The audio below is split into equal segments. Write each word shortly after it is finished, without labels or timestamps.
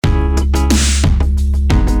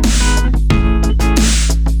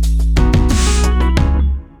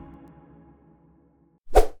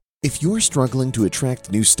If you're struggling to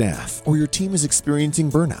attract new staff or your team is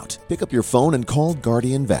experiencing burnout, pick up your phone and call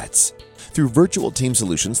Guardian Vets. Through virtual team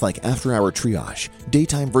solutions like after-hour triage,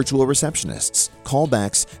 daytime virtual receptionists,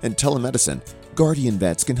 callbacks, and telemedicine, Guardian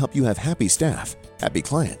Vets can help you have happy staff, happy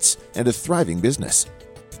clients, and a thriving business.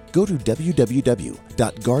 Go to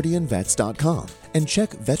www.guardianvets.com and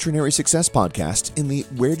check Veterinary Success Podcast in the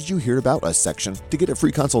Where Did You Hear About Us section to get a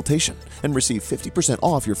free consultation and receive 50%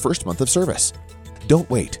 off your first month of service. Don't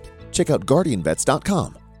wait. Check out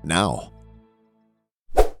guardianvets.com now.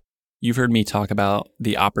 You've heard me talk about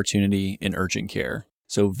the opportunity in urgent care.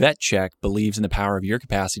 So VetCheck believes in the power of your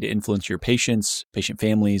capacity to influence your patients, patient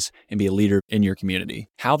families, and be a leader in your community.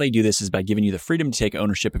 How they do this is by giving you the freedom to take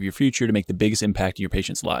ownership of your future to make the biggest impact in your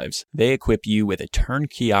patients' lives. They equip you with a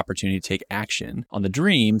turnkey opportunity to take action on the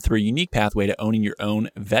dream through a unique pathway to owning your own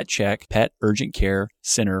VetCheck Pet Urgent Care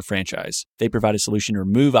Center franchise. They provide a solution to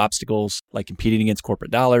remove obstacles like competing against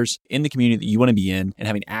corporate dollars in the community that you want to be in and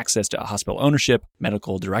having access to hospital ownership,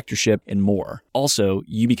 medical directorship, and more. Also,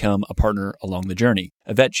 you become a partner along the journey.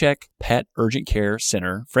 A VetCheck Pet Urgent Care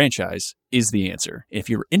Center franchise is the answer. If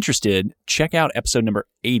you're interested, check out episode number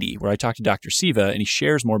 80, where I talked to Dr. Siva and he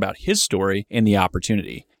shares more about his story and the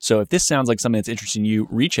opportunity. So if this sounds like something that's interesting to you,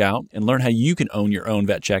 reach out and learn how you can own your own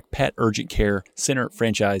VetCheck Pet Urgent Care Center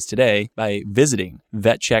franchise today by visiting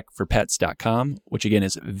vetcheckforpets.com, which again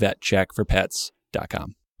is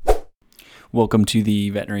vetcheckforpets.com. Welcome to the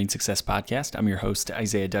Veterinary Success Podcast. I'm your host,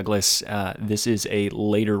 Isaiah Douglas. This is a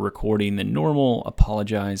later recording than normal.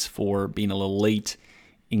 Apologize for being a little late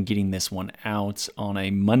in getting this one out on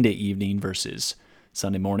a Monday evening versus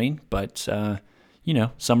Sunday morning. But,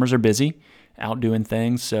 summers are busy, out doing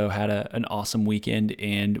things. So had an awesome weekend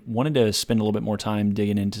and wanted to spend a little bit more time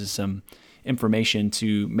digging into some information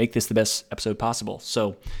to make this the best episode possible.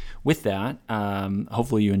 So with that,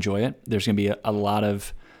 hopefully you enjoy it. There's going to be a lot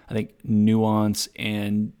of nuance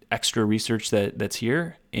and extra research that's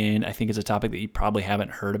here. And I think it's a topic that you probably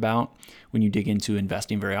haven't heard about when you dig into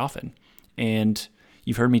investing very often. And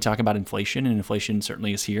you've heard me talk about inflation, and inflation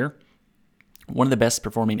certainly is here. One of the best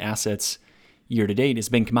performing assets year to date has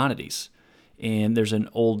been commodities. And there's an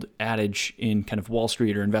old adage in kind of Wall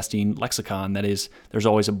Street or investing lexicon that is, there's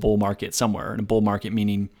always a bull market somewhere. And a bull market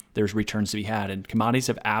meaning there's returns to be had. And commodities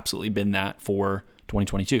have absolutely been that for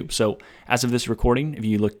 2022. So as of this recording, if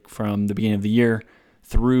you look from the beginning of the year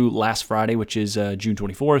through last Friday, which is June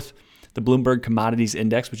 24th, the Bloomberg Commodities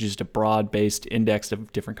Index, which is just a broad-based index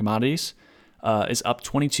of different commodities, is up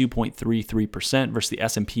 22.33% versus the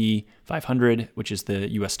S&P 500, which is the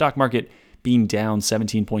U.S. stock market, being down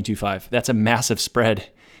 17.25. That's a massive spread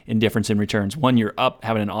in difference in returns. One, you're up,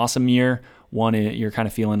 having an awesome year. One, you're kind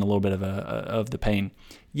of feeling a little bit of the pain.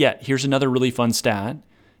 Yet, here's another really fun stat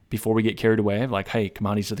before we get carried away, like, hey,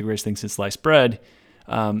 commodities are the greatest thing since sliced bread.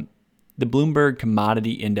 The Bloomberg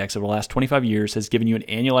Commodity Index over the last 25 years has given you an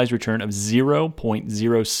annualized return of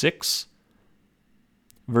 0.06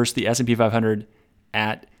 versus the S&P 500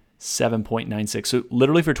 at 7.96. So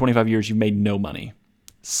literally for 25 years, you've made no money,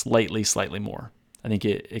 slightly more. I think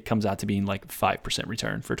it comes out to being like 5%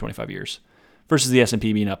 return for 25 years versus the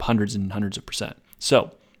S&P being up hundreds and hundreds of percent.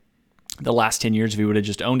 So the last 10 years, if you would have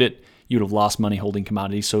just owned it, you would have lost money holding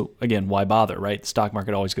commodities. So again, why bother, right? The stock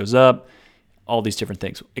market always goes up, all these different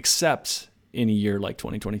things, except in a year like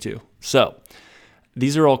 2022. So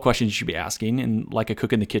these are all questions you should be asking. And like a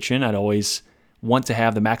cook in the kitchen, I'd always want to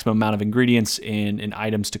have the maximum amount of ingredients and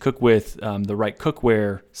items to cook with, the right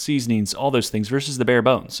cookware, seasonings, all those things versus the bare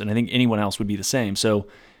bones. And I think anyone else would be the same. So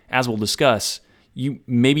as we'll discuss, you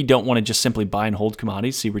maybe don't want to just simply buy and hold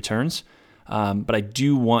commodities, see returns. But I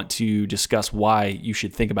do want to discuss why you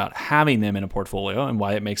should think about having them in a portfolio and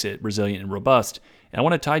why it makes it resilient and robust. And I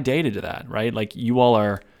want to tie data to that, right? Like you all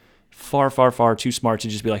are far too smart to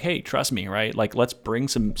just be like, hey, trust me, right? Like let's bring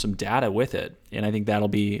some data with it. And I think that'll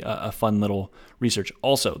be a fun little research.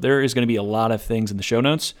 Also, there is going to be a lot of things in the show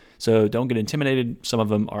notes, so don't get intimidated. Some of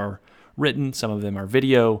them are written, some of them are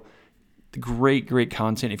video. Great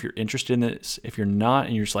content if you're interested in this. If you're not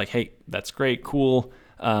and you're just like, hey, that's great, cool.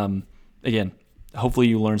 Again, hopefully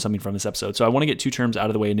you learned something from this episode. So I want to get two terms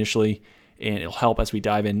out of the way initially, and it'll help as we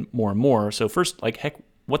dive in more and more. So first,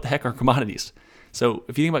 what the heck are commodities? So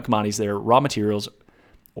if you think about commodities, they're raw materials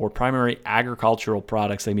or primary agricultural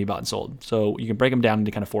products that can be bought and sold. So you can break them down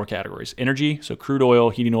into kind of four categories. Energy, so crude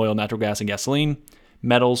oil, heating oil, natural gas, and gasoline.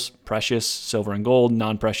 Metals, precious, silver and gold.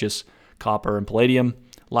 Non-precious, copper and palladium.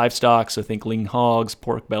 Livestock, so think lean hogs,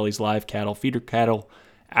 pork bellies, live cattle, feeder cattle.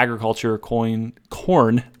 Agriculture, corn,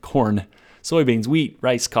 soybeans, wheat,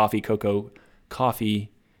 rice, coffee, cocoa, I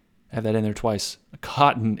have that in there twice,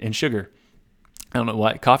 cotton, and sugar. I don't know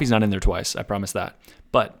why. Coffee's not in there twice, I promise that.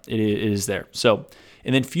 but it is there. So,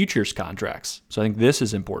 and then futures contracts. So I think this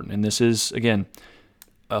is important. And this is, again,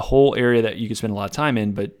 a whole area that you can spend a lot of time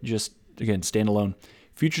in, but just, again, standalone.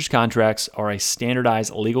 Futures contracts are a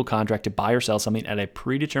standardized legal contract to buy or sell something at a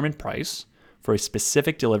predetermined price for a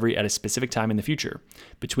specific delivery at a specific time in the future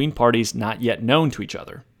between parties not yet known to each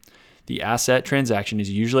other. The asset transaction is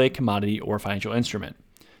usually a commodity or financial instrument.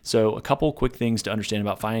 So a couple quick things to understand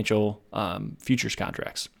about financial futures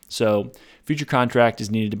contracts. So future contract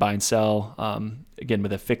is needed to buy and sell, again,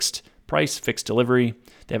 with a fixed price, fixed delivery.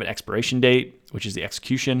 They have an expiration date, which is the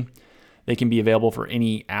execution. They can be available for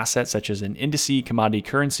any asset such as an indice, commodity,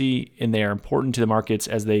 currency, and they are important to the markets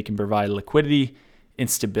as they can provide liquidity and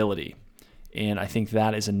stability. And I think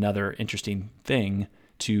that is another interesting thing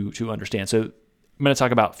to understand. So I'm going to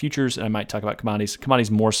talk about futures, and I might talk about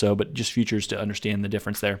commodities more so, but just futures to understand the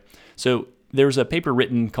difference there. So there's a paper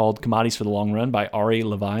written called Commodities for the Long Run by R.A.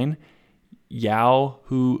 Levine, Yao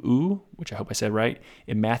Hu, which I hope I said right,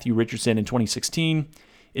 and Matthew Richardson in 2016.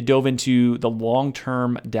 It dove into the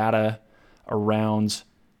long-term data around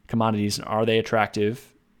commodities and are they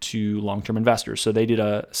attractive to long-term investors. So they did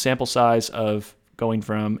a sample size of going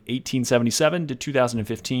from 1877 to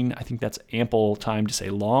 2015. I think that's ample time to say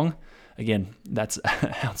long. Again, that's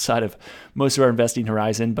outside of most of our investing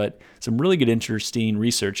horizon, but some really good, interesting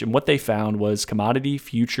research. And what they found was commodity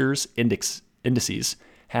futures indices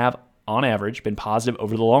have, on average, been positive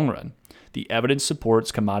over the long run. The evidence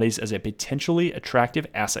supports commodities as a potentially attractive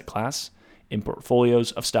asset class in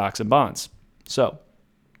portfolios of stocks and bonds. So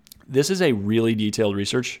this is a really detailed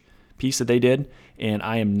research piece that they did, and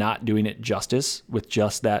I am not doing it justice with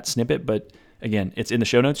just that snippet, but again, it's in the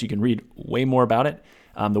show notes. You can read way more about it.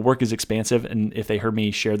 The work is expansive, and if they heard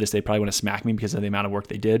me share this, they probably want to smack me because of the amount of work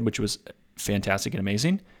they did, which was fantastic and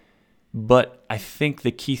amazing. But I think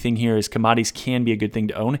the key thing here is commodities can be a good thing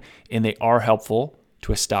to own, and they are helpful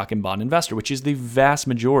to a stock and bond investor, which is the vast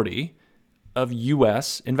majority of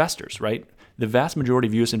U.S. investors, right? The vast majority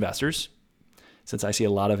of U.S. investors, since I see a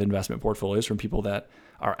lot of investment portfolios from people that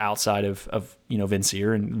are outside of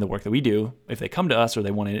Vincere and the work that we do, if they come to us or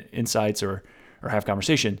they want insights or have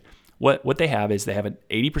conversation, what they have is they have an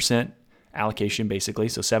 80% allocation basically,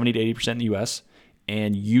 so 70 to 80% in the U.S.,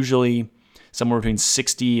 and usually somewhere between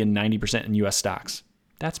 60 and 90% in U.S. stocks.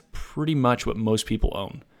 That's pretty much what most people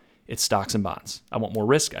own. It's stocks and bonds. I want more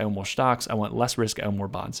risk, I own more stocks. I want less risk, I own more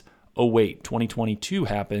bonds. Oh wait, 2022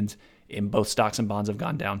 happened and both stocks and bonds have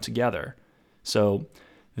gone down together. So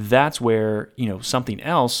that's where, something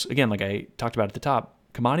else, again, like I talked about at the top,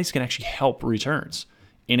 commodities can actually help returns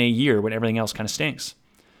in a year when everything else kind of stinks.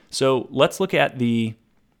 So let's look at the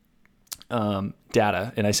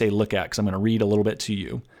data, and I say look at because I'm going to read a little bit to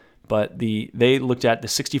you, but they looked at the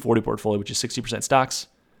 60-40 portfolio, which is 60% stocks,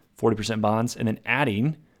 40% bonds, and then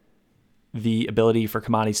adding the ability for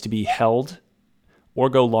commodities to be held or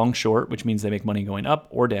go long short, which means they make money going up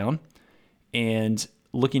or down, and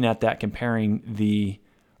looking at that, comparing the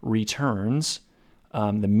returns,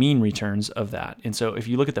 the mean returns of that. And so if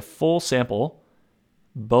you look at the full sample,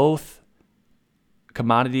 both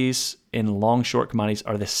commodities and long short commodities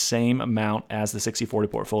are the same amount as the 60-40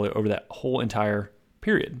 portfolio over that whole entire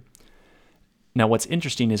period. Now, what's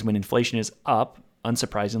interesting is when inflation is up,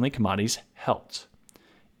 unsurprisingly, commodities helped.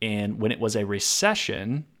 And when it was a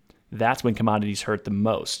recession, that's when commodities hurt the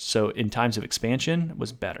most. So in times of expansion, it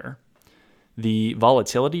was better. The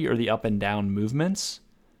volatility or the up and down movements,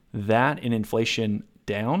 that in inflation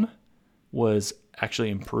down was actually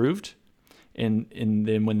improved. And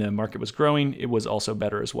then when the market was growing, it was also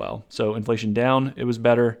better as well. So inflation down, it was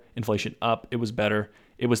better. Inflation up, it was better.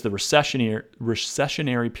 It was the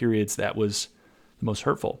recessionary periods that was the most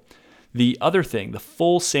hurtful. The other thing, the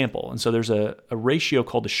full sample, and so there's a ratio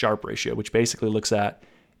called the Sharpe ratio, which basically looks at,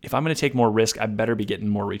 if I'm going to take more risk, I better be getting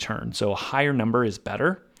more return. So a higher number is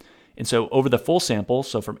better. And so over the full sample,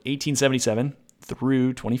 so from 1877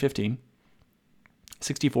 through 2015,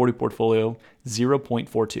 60-40 portfolio,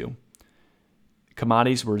 0.42.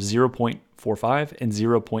 Commodities were 0.45 and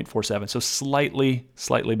 0.47, so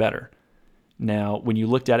slightly better. Now, when you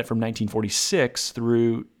looked at it from 1946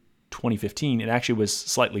 through 2015, it actually was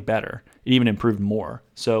slightly better. It even improved more.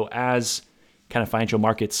 So as kind of financial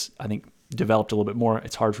markets, I think, developed a little bit more,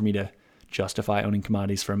 it's hard for me to justify owning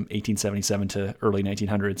commodities from 1877 to early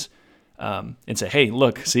 1900s and say, hey,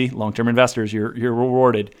 look, see, long-term investors, you're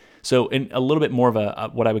rewarded. So in a little bit more of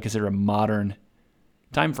a what I would consider a modern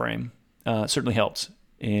time frame, certainly helps.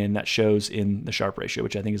 And that shows in the Sharpe ratio,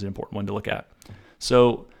 which I think is an important one to look at.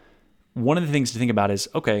 So one of the things to think about is,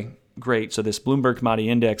 okay, great. So this Bloomberg Commodity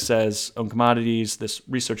Index says own commodities. This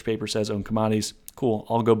research paper says own commodities. Cool.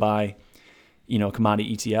 I'll go buy, a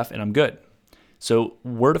commodity ETF and I'm good. So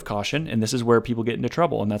word of caution, and this is where people get into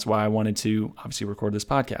trouble, and that's why I wanted to obviously record this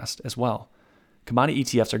podcast as well. Commodity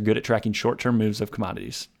ETFs are good at tracking short-term moves of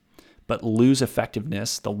commodities, but lose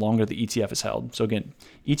effectiveness the longer the ETF is held. So again,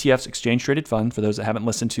 ETFs, exchange-traded fund, for those that haven't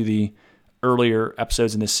listened to the earlier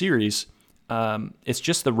episodes in this series, it's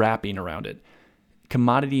just the wrapping around it.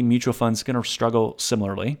 Commodity mutual funds are going to struggle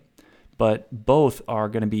similarly, but both are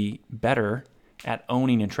going to be better at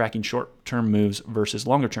owning and tracking short-term moves versus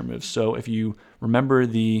longer-term moves. So if you remember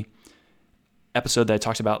the episode that I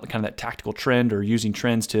talked about, kind of that tactical trend or using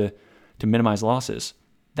trends to minimize losses,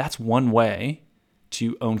 that's one way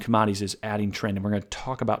to own commodities is adding trend. And we're going to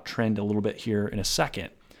talk about trend a little bit here in a second.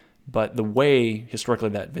 But the way historically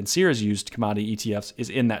that Vincera's used commodity ETFs is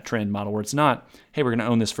in that trend model where it's not, hey, we're going to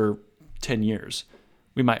own this for 10 years.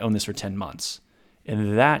 We might own this for 10 months.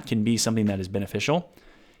 And that can be something that is beneficial.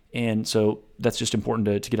 And so that's just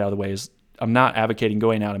important to get out of the way. Is I'm not advocating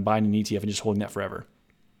going out and buying an ETF and just holding that forever.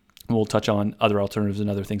 And we'll touch on other alternatives and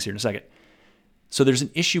other things here in a second. So there's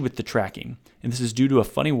an issue with the tracking, and this is due to a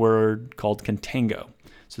funny word called contango.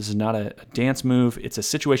 So this is not a dance move. It's a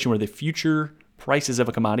situation where the future prices of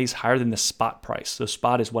a commodity is higher than the spot price. So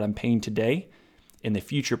spot is what I'm paying today, and the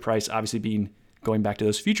future price obviously being going back to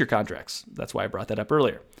those future contracts. That's why I brought that up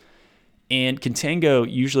earlier. And contango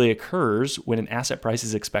usually occurs when an asset price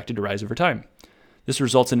is expected to rise over time. This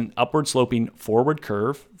results in an upward sloping forward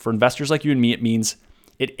curve. For investors like you and me, it means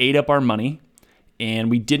it ate up our money and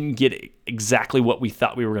we didn't get exactly what we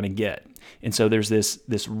thought we were going to get. And so there's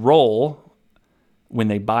this roll when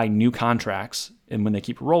they buy new contracts, and when they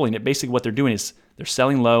keep rolling it, basically what they're doing is they're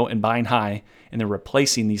selling low and buying high, and they're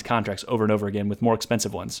replacing these contracts over and over again with more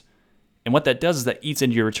expensive ones. And what that does is that eats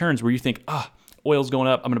into your returns where you think, oil's going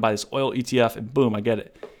up, I'm going to buy this oil ETF, and boom, I get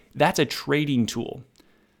it. That's a trading tool.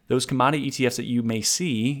 Those commodity ETFs that you may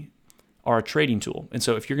see are a trading tool. And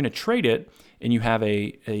so if you're going to trade it and you have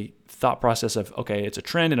a thought process of, okay, it's a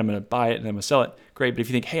trend and I'm going to buy it and I'm going to sell it, great. But if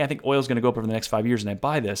you think, hey, I think oil's going to go up over the next 5 years and I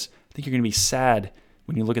buy this, I think you're going to be sad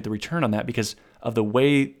when you look at the return on that because of the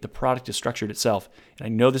way the product is structured itself. And I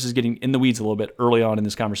know this is getting in the weeds a little bit early on in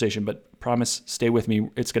this conversation, but promise, stay with me.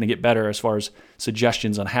 It's going to get better as far as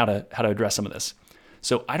suggestions on how to address some of this.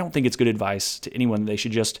 So I don't think it's good advice to anyone. They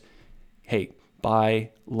should just, hey,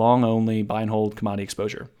 buy long only, buy and hold commodity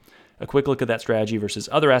exposure. A quick look at that strategy versus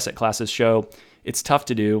other asset classes show it's tough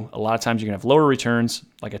to do. A lot of times you're going to have lower returns,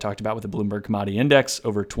 like I talked about with the Bloomberg Commodity Index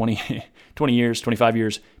over 20 years, 25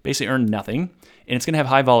 years, basically earn nothing. And it's going to have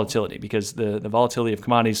high volatility because the volatility of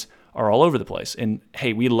commodities are all over the place. And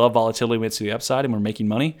hey, we love volatility when it's to the upside and we're making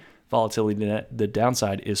money. Volatility to the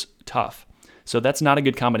downside is tough. So that's not a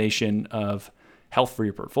good combination of health for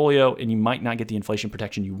your portfolio, and you might not get the inflation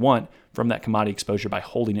protection you want from that commodity exposure by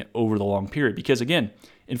holding it over the long period. Because again,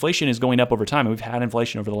 inflation is going up over time, and we've had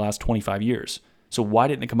inflation over the last 25 years. So why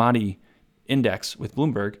didn't the commodity index with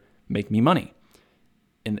Bloomberg make me money?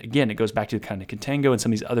 And again, it goes back to kind of contango and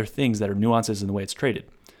some of these other things that are nuances in the way it's traded.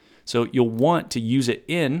 So you'll want to use it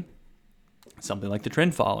in something like the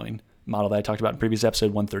trend following model that I talked about in previous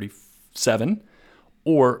episode 137,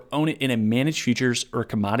 or own it in a managed futures or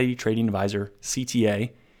commodity trading advisor, CTA,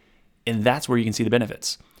 and that's where you can see the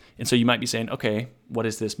benefits. And so you might be saying, okay, what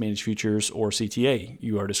is this managed futures or CTA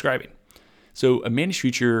you are describing? So a managed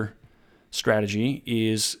future strategy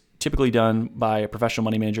is typically done by a professional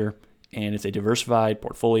money manager, and it's a diversified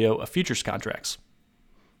portfolio of futures contracts.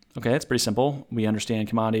 Okay, it's pretty simple. We understand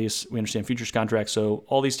commodities, we understand futures contracts, so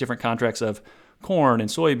all these different contracts of corn and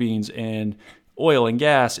soybeans and oil and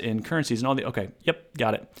gas and currencies and all okay, yep,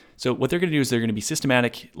 got it. So what they're going to do is they're going to be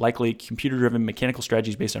systematic, likely computer-driven mechanical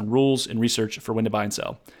strategies based on rules and research for when to buy and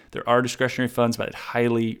sell. There are discretionary funds, but I'd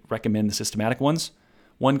highly recommend the systematic ones.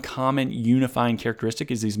 One common unifying characteristic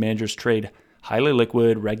is these managers trade highly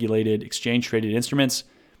liquid, regulated, exchange-traded instruments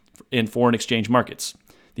in foreign exchange markets.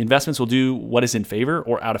 The investments will do what is in favor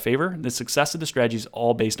or out of favor. The success of the strategy is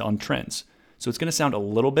all based on trends. So it's going to sound a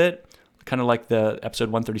little bit kind of like the episode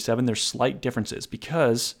 137, there's slight differences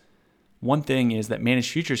because one thing is that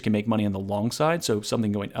managed futures can make money on the long side, so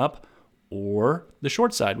something going up, or the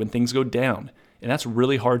short side when things go down. And that's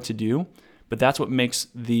really hard to do, but that's what makes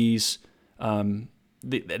these an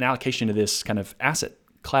allocation to this kind of asset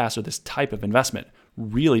class or this type of investment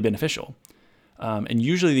really beneficial. And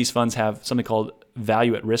usually these funds have something called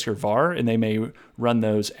value at risk or VAR, and they may run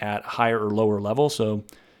those at higher or lower level. So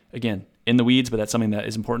again, in the weeds, but that's something that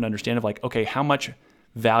is important to understand of like, okay, how much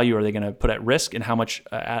value are they going to put at risk and how much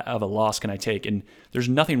of a loss can I take? And there's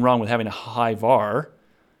nothing wrong with having a high VAR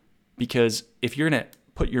because if you're going to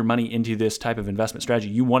put your money into this type of investment strategy,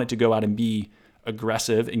 you want it to go out and be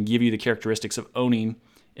aggressive and give you the characteristics of owning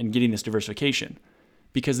and getting this diversification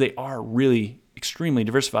because they are really extremely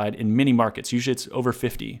diversified in many markets. Usually it's over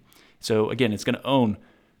 50. So again, it's going to own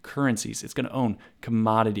currencies. It's going to own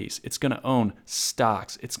commodities. It's going to own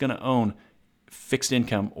stocks. It's going to own fixed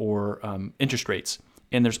income or interest rates.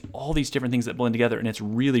 And there's all these different things that blend together, and it's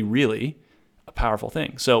really, really a powerful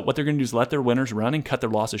thing. So what they're going to do is let their winners run and cut their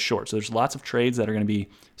losses short. So there's lots of trades that are going to be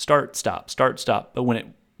start, stop, start, stop. But when it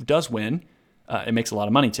does win, it makes a lot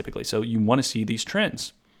of money typically. So you want to see these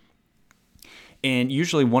trends. And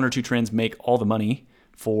usually one or two trends make all the money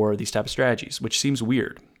for these type of strategies, which seems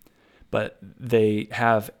weird. But they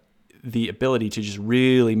have the ability to just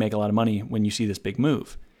really make a lot of money when you see this big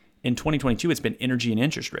move. In 2022, it's been energy and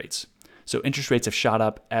interest rates. So interest rates have shot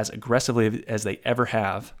up as aggressively as they ever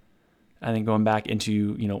have. I think going back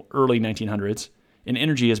into early 1900s, and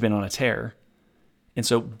energy has been on a tear. And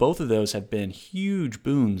so both of those have been huge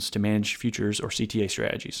boons to managed futures or CTA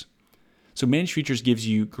strategies. So managed futures gives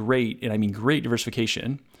you great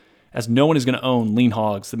diversification, as no one is going to own lean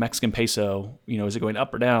hogs, the Mexican peso, is it going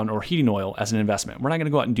up or down, or heating oil as an investment. We're not going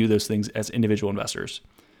to go out and do those things as individual investors.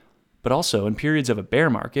 But also in periods of a bear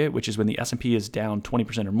market, which is when the S&P is down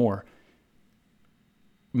 20% or more,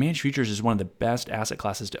 managed futures is one of the best asset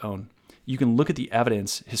classes to own. You can look at the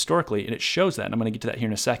evidence historically, and it shows that. And I'm going to get to that here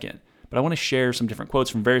in a second. But I want to share some different quotes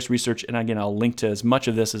from various research. And again, I'll link to as much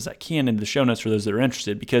of this as I can in the show notes for those that are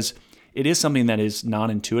interested, because it is something that is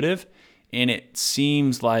non-intuitive, and it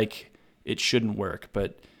seems like it shouldn't work.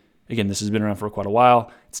 But again, this has been around for quite a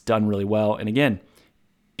while. It's done really well. And again,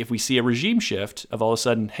 if we see a regime shift of all of a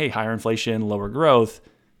sudden, hey, higher inflation, lower growth,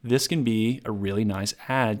 this can be a really nice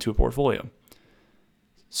add to a portfolio.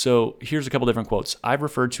 So here's a couple different quotes. I've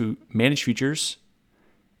referred to managed futures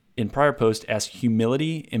in prior posts as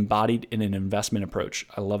humility embodied in an investment approach.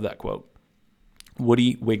 I love that quote.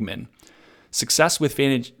 Woody Wigman. Success with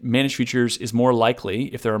managed futures is more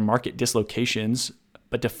likely if there are market dislocations,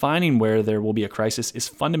 but defining where there will be a crisis is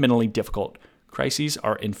fundamentally difficult. Crises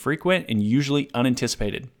are infrequent and usually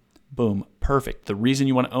unanticipated. Boom, perfect. The reason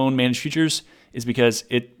you want to own managed futures is because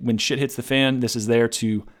when shit hits the fan, this is there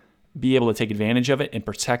to be able to take advantage of it and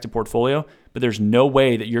protect a portfolio, but there's no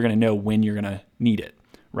way that you're going to know when you're going to need it,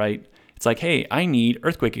 right? It's like, hey, I need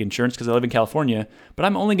earthquake insurance because I live in California, but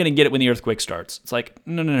I'm only going to get it when the earthquake starts. It's like,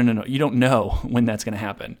 no. You don't know when that's going to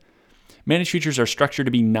happen. Managed futures are structured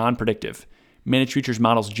to be non-predictive. Managed futures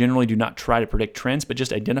models generally do not try to predict trends, but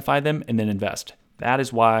just identify them and then invest. That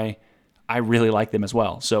is why I really like them as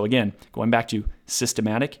well. So again, going back to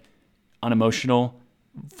systematic, unemotional,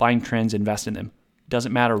 find trends, invest in them.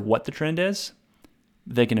 Doesn't matter what the trend is,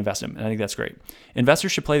 they can invest in them. And I think that's great.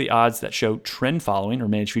 Investors should play the odds that show trend following or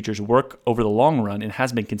managed futures work over the long run and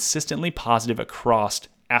has been consistently positive across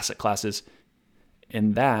asset classes.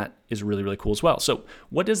 And that is really, really cool as well. So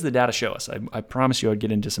what does the data show us? I promise you I'd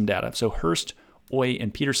get into some data. So Hurst, Oy,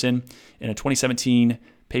 and Peterson in a 2017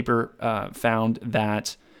 paper found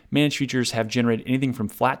that managed futures have generated anything from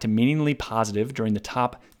flat to meaningfully positive during the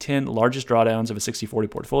top 10 largest drawdowns of a 60-40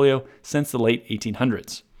 portfolio since the late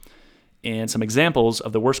 1800s. And some examples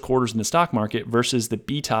of the worst quarters in the stock market versus the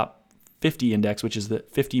B-Top 50 index, which is the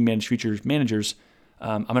 50 managed futures managers.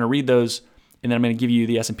 I'm going to read those, and then I'm going to give you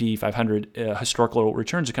the S&P 500 historical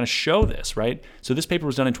returns to kind of show this, right? So this paper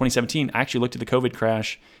was done in 2017. I actually looked at the COVID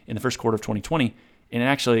crash in the first quarter of 2020, and it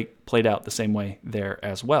actually played out the same way there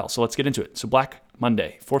as well. So let's get into it. So Black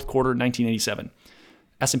Monday, fourth quarter, 1987.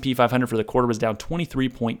 S&P 500 for the quarter was down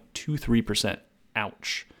 23.23%.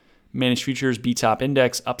 Ouch. Managed futures B-Top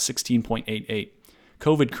index up 16.88.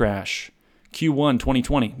 COVID crash, Q1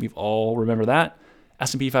 2020. We've all remember that.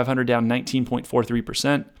 S&P 500 down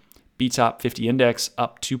 19.43%. B-Top 50 index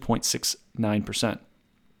up 2.69%.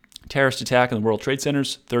 Terrorist attack in the World Trade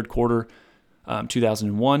Centers, third quarter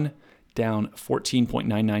 2001, down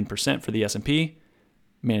 14.99% for the S&P.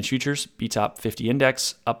 Managed futures, B-Top 50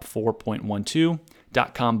 index up 4.12.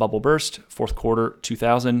 Dot-com bubble burst, fourth quarter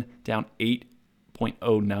 2000, down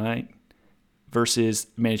 8.09 versus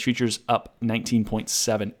managed futures up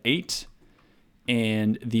 19.78.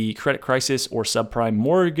 And the credit crisis or subprime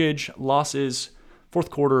mortgage losses, fourth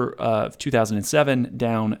quarter of 2007,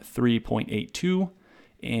 down 3.82.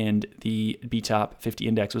 And the B-Top 50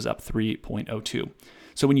 index was up 3.02.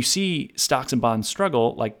 So when you see stocks and bonds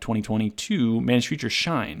struggle like 2022, managed futures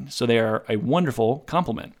shine. So they are a wonderful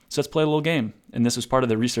complement. So let's play a little game. And this was part of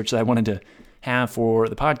the research that I wanted to have for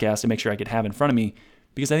the podcast to make sure I could have in front of me,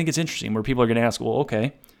 because I think it's interesting where people are going to ask, well,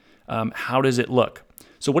 okay, how does it look?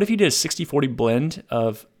 So what if you did a 60-40 blend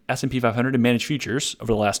of S&P 500 and managed futures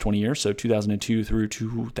over the last 20 years, so 2002 through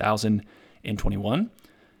 2021,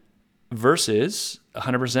 versus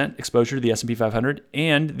 100% exposure to the S&P 500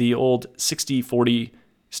 and the old 60-40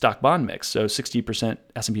 stock bond mix. So 60%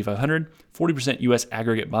 S&P 500, 40% US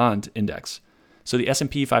aggregate bond index. So the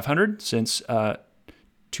S&P 500 since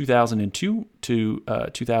 2002 to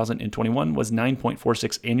 2021 was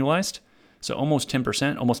 9.46 annualized. So almost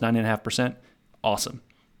 10%, almost 9.5%. Awesome.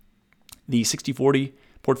 The 60/40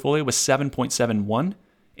 portfolio was 7.71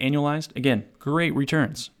 annualized. Again, great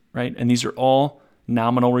returns, right? And these are all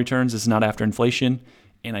nominal returns. This is not after inflation.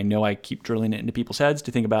 And I know I keep drilling it into people's heads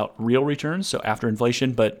to think about real returns, so after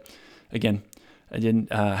inflation. But again, I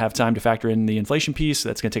didn't have time to factor in the inflation piece. So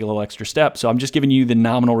that's going to take a little extra step. So I'm just giving you the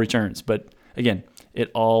nominal returns. But again,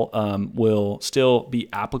 it all will still be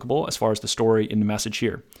applicable as far as the story in the message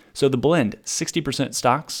here. So the blend, 60%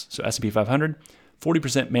 stocks, so S&P 500,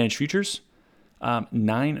 40% managed futures,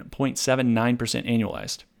 9.79%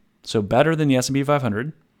 annualized. So better than the S&P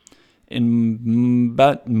 500,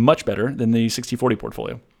 but much better than the 60/40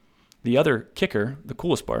 portfolio. The other kicker, the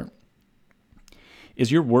coolest part,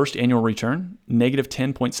 is your worst annual return, negative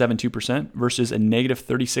 10.72% versus a negative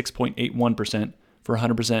 36.81% for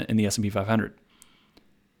 100% in the S&P 500.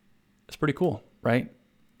 It's pretty cool, right?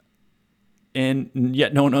 And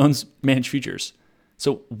yet no one owns managed futures.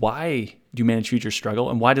 So why do managed futures struggle,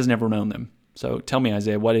 and why doesn't everyone own them? So tell me,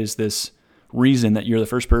 Isaiah, what is this reason that you're the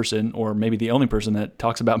first person, or maybe the only person, that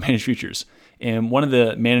talks about managed futures? And one of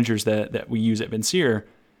the managers that we use at Vincere,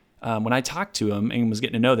 when I talked to them and was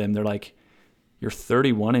getting to know them, they're like, you're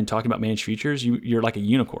 31 and talking about managed futures? You're like a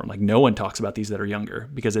unicorn. Like, no one talks about these that are younger,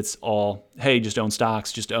 because it's all, hey, just own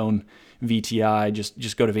stocks, just own VTI,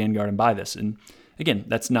 just go to Vanguard and buy this. And again,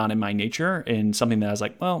 that's not in my nature, and something that I was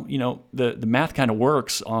like, well, the math kind of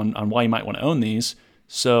works on why you might want to own these.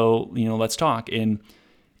 So, let's talk. And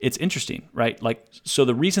it's interesting, right? Like, so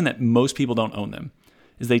the reason that most people don't own them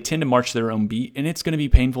is they tend to march their own beat, and it's going to be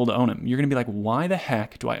painful to own them. You're going to be like, why the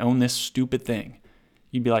heck do I own this stupid thing?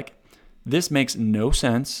 You'd be like, this makes no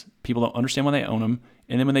sense. People don't understand why they own them.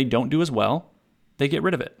 And then when they don't do as well, they get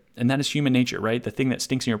rid of it. And that is human nature, right? The thing that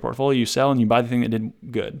stinks in your portfolio, you sell, and you buy the thing that did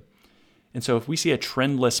good. And so if we see a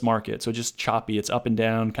trendless market, so just choppy, it's up and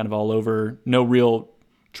down, kind of all over, no real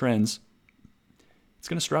trends, it's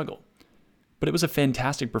going to struggle. But it was a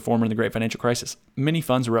fantastic performer in the great financial crisis. Many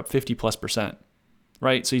funds were up 50+%,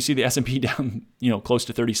 right? So you see the S&P down, close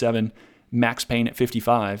to 37, Max Payne at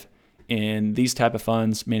 55, and these type of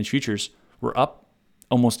funds, managed futures, were up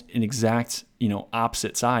almost an exact,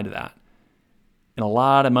 opposite side of that. And a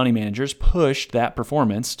lot of money managers pushed that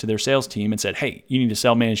performance to their sales team and said, hey, you need to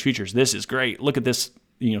sell managed futures. This is great. Look at this,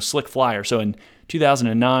 slick flyer. So in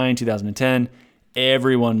 2009, 2010,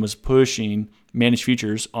 everyone was pushing managed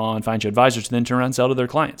futures on financial advisors to then turn around and sell to their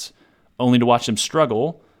clients, only to watch them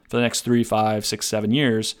struggle for the next 3, 5, 6, 7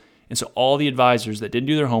 years. And so all the advisors that didn't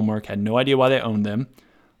do their homework, had no idea why they owned them,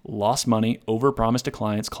 lost money, overpromised to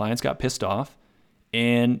clients. Clients got pissed off,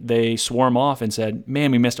 and they swore them off and said,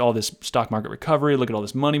 man, we missed all this stock market recovery. Look at all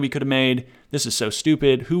this money we could have made. This is so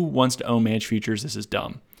stupid. Who wants to own managed futures? This is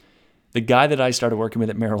dumb. The guy that I started working with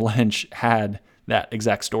at Merrill Lynch had that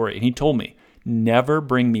exact story. And he told me, never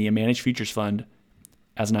bring me a managed futures fund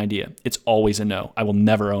as an idea. It's always a no. I will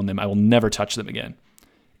never own them. I will never touch them again.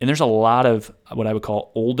 And there's a lot of what I would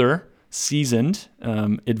call older, seasoned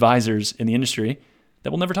advisors in the industry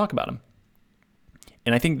that will never talk about them.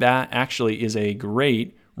 And I think that actually is a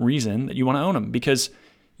great reason that you want to own them, because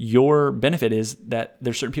your benefit is that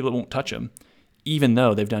there's certain people that won't touch them, even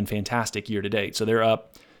though they've done fantastic year to date. So they're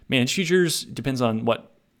up. Managed futures, depends on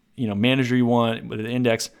what manager you want with the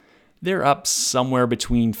index. They're up somewhere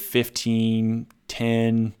between 15,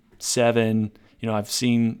 10, 7. I've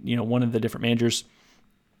seen, one of the different managers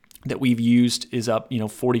that we've used is up,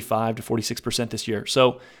 45 to 46% this year.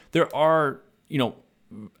 So there are,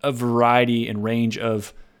 a variety and range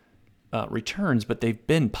of returns, but they've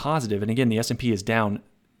been positive. And again, the S&P is down,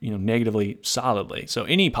 negatively solidly. So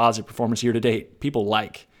any positive performance year to date, people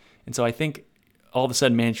like. And so I think all of a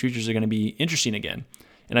sudden managed futures are going to be interesting again.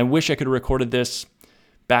 And I wish I could have recorded this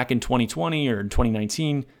back in 2020 or in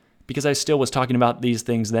 2019, because I still was talking about these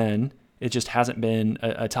things then. It just hasn't been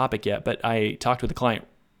a topic yet. But I talked with a client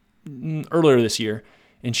earlier this year,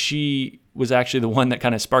 and she was actually the one that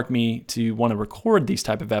kind of sparked me to want to record these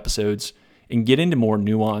type of episodes and get into more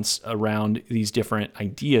nuance around these different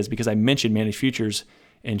ideas, because I mentioned managed futures,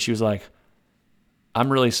 and she was like,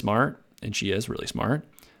 I'm really smart, and she is really smart.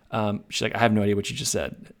 She's like, I have no idea what you just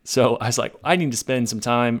said. So I was like, I need to spend some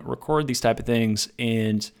time, record these type of things,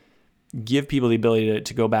 and give people the ability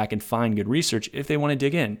to go back and find good research if they want to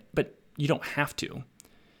dig in. But you don't have to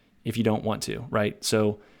if you don't want to, right?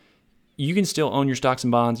 So, you can still own your stocks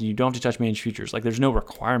and bonds and you don't have to touch managed futures. Like there's no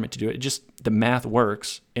requirement to do it. It just, the math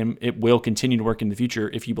works and it will continue to work in the future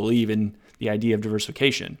if you believe in the idea of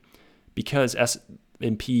diversification. Because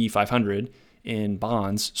S&P 500 in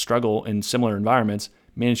bonds struggle in similar environments,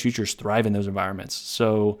 managed futures thrive in those environments.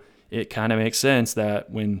 So it kind of makes sense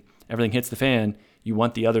that when everything hits the fan, you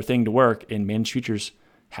want the other thing to work, and managed futures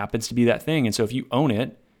happens to be that thing. And so if you own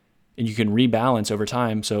it and you can rebalance over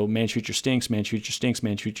time, so managed future stinks, managed future stinks,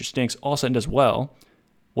 managed future stinks, all of a sudden does well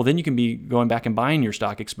then you can be going back and buying your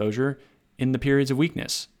stock exposure in the periods of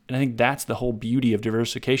weakness. And I think that's the whole beauty of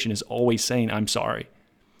diversification, is always saying, I'm sorry,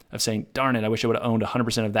 of saying, darn it, I wish I would have owned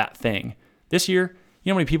 100% of that thing. This year,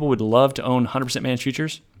 you know how many people would love to own 100% managed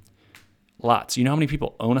futures? Lots. You know how many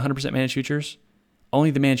people own 100% managed futures? Only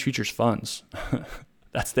the managed futures funds.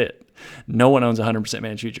 That's it. No one owns 100%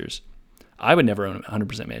 managed futures. I would never own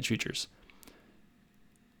 100% managed futures.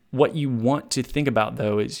 What you want to think about,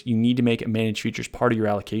 though, is you need to make a managed futures part of your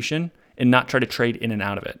allocation and not try to trade in and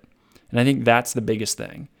out of it. And I think that's the biggest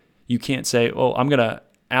thing. You can't say, oh, I'm going to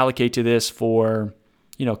allocate to this for,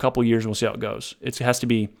 a couple years and we'll see how it goes. It has to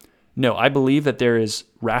be, no, I believe that there is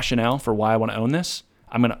rationale for why I want to own this.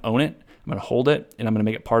 I'm going to own it. I'm going to hold it, and I'm going to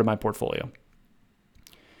make it part of my portfolio.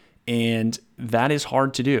 And that is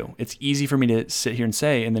hard to do. It's easy for me to sit here and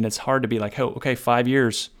say, and then it's hard to be like, oh, okay, 5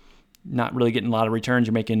 years, not really getting a lot of returns.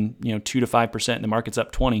 You're making, 2 to 5% and the market's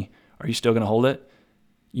up 20. Are you still going to hold it?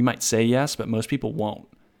 You might say yes, but most people won't.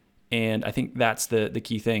 And I think that's the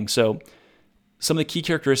key thing. So some of the key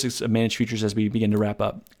characteristics of managed futures as we begin to wrap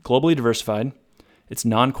up: globally diversified. It's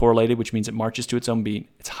non-correlated, which means it marches to its own beat.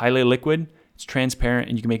 It's highly liquid. It's transparent,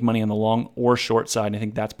 and you can make money on the long or short side. And I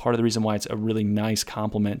think that's part of the reason why it's a really nice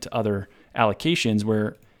complement to other allocations,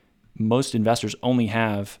 where most investors only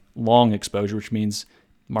have long exposure, which means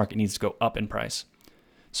market needs to go up in price.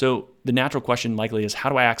 So the natural question likely is, how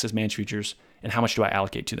do I access managed futures and how much do I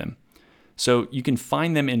allocate to them? So you can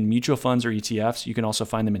find them in mutual funds or ETFs. You can also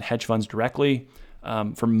find them in hedge funds directly.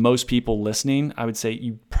 For most people listening, I would say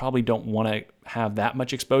you probably don't want to have that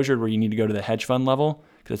much exposure where you need to go to the hedge fund level,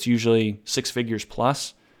 because it's usually 6 figures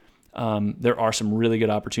plus. There are some really good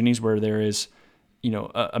opportunities where there is,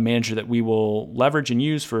 a manager that we will leverage and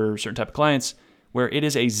use for certain type of clients, where it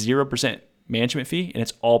is a 0% management fee and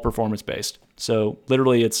it's all performance based. So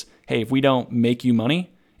literally it's, hey, if we don't make you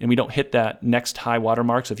money and we don't hit that next high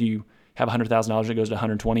watermark, so if you have $100,000 and it goes to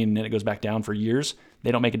 120 and then it goes back down for years,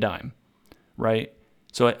 they don't make a dime, right?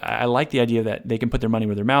 So I like the idea that they can put their money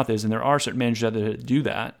where their mouth is, and there are certain managers that do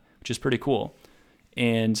that, which is pretty cool.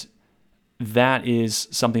 And that is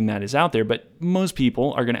something that is out there, but most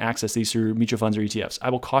people are going to access these through mutual funds or ETFs. I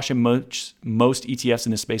will caution most ETFs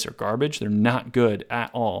in this space are garbage. They're not good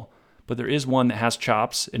at all, but there is one that has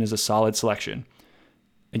chops and is a solid selection.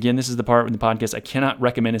 Again, this is the part in the podcast I cannot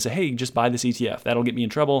recommend and say, hey, just buy this ETF. That'll get me in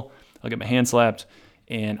trouble. I'll get my hand slapped,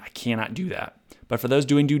 and I cannot do that. But for those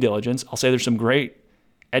doing due diligence, I'll say there's some great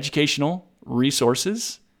educational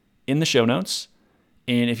resources in the show notes.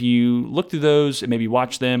 And if you look through those and maybe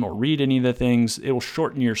watch them or read any of the things, it will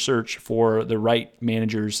shorten your search for the right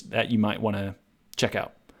managers that you might want to check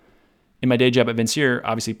out. In my day job at Vincier,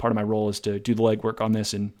 obviously part of my role is to do the legwork on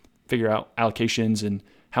this and figure out allocations and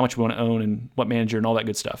how much we want to own and what manager and all that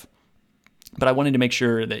good stuff. But I wanted to make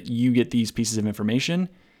sure that you get these pieces of information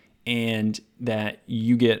and that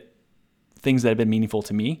you get things that have been meaningful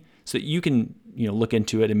to me so that you can, look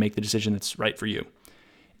into it and make the decision that's right for you.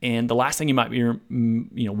 And the last thing you might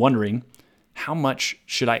be, wondering, how much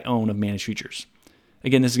should I own of managed futures?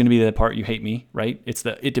 Again, this is going to be the part you hate me, right?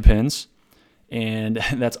 It depends. And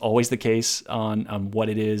that's always the case on what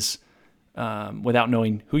it is, without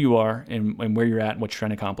knowing who you are and where you're at and what you're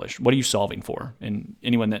trying to accomplish. What are you solving for? And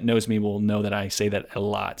anyone that knows me will know that I say that a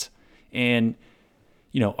lot. And,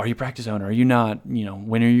 are you a practice owner? Are you not?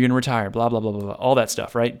 When are you going to retire? Blah, blah, blah, blah, blah, all that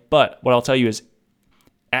stuff, right? But what I'll tell you is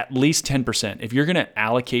at least 10%. If you're going to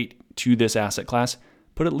allocate to this asset class,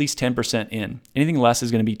 put at least 10% in. Anything less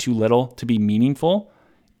is going to be too little to be meaningful.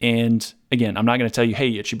 And again, I'm not going to tell you, hey,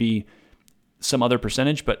 it should be some other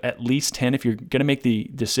percentage, but at least 10. If you're going to make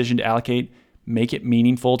the decision to allocate, make it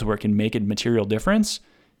meaningful to where it can make a material difference.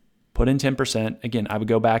 Put in 10%. Again, I would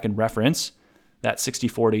go back and reference that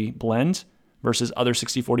 60-40 blend versus other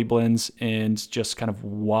 60-40 blends and just kind of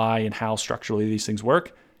why and how structurally these things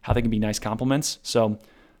work, how they can be nice complements. So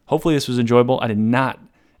hopefully this was enjoyable. I did not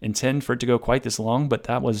intend for it to go quite this long, but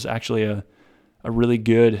that was actually a really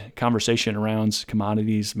good conversation around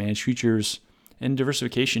commodities, managed futures, and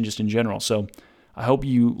diversification just in general. So I hope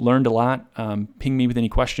you learned a lot. Ping me with any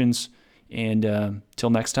questions. And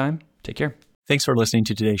till next time, take care. Thanks for listening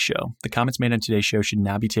to today's show. The comments made on today's show should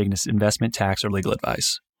not be taken as investment, tax, or legal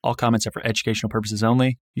advice. All comments are for educational purposes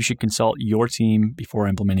only. You should consult your team before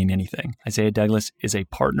implementing anything. Isaiah Douglas is a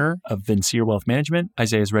partner of Vincere Wealth Management.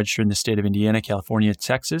 Isaiah is registered in the state of Indiana, California,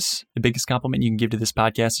 Texas. The biggest compliment you can give to this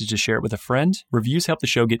podcast is to share it with a friend. Reviews help the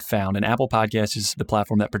show get found, and Apple Podcasts is the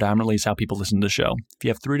platform that predominantly is how people listen to the show. If you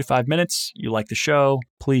have 3 to 5 minutes, you like the show,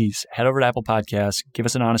 please head over to Apple Podcasts, give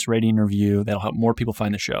us an honest rating and review. That'll help more people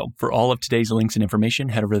find the show. For all of today's links and information,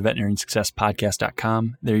 head over to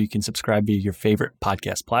veterinariansuccesspodcast.com. There you can subscribe via your favorite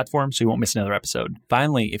podcast platform so you won't miss another episode.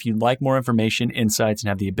 Finally, if you'd like more information, insights, and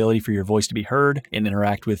have the ability for your voice to be heard and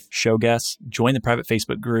interact with show guests, join the private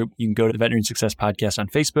Facebook group. You can go to the Veterinarian Success Podcast on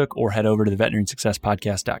Facebook or head over to the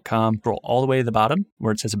veterinariansuccesspodcast.com. Scroll all the way to the bottom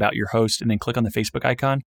where it says about your host and then click on the Facebook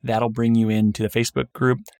icon. That'll bring you into the Facebook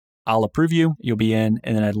group. I'll approve you, you'll be in,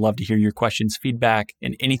 and then I'd love to hear your questions, feedback,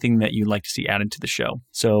 and anything that you'd like to see added to the show.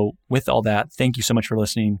 So with all that, thank you so much for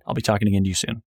listening. I'll be talking again to you soon.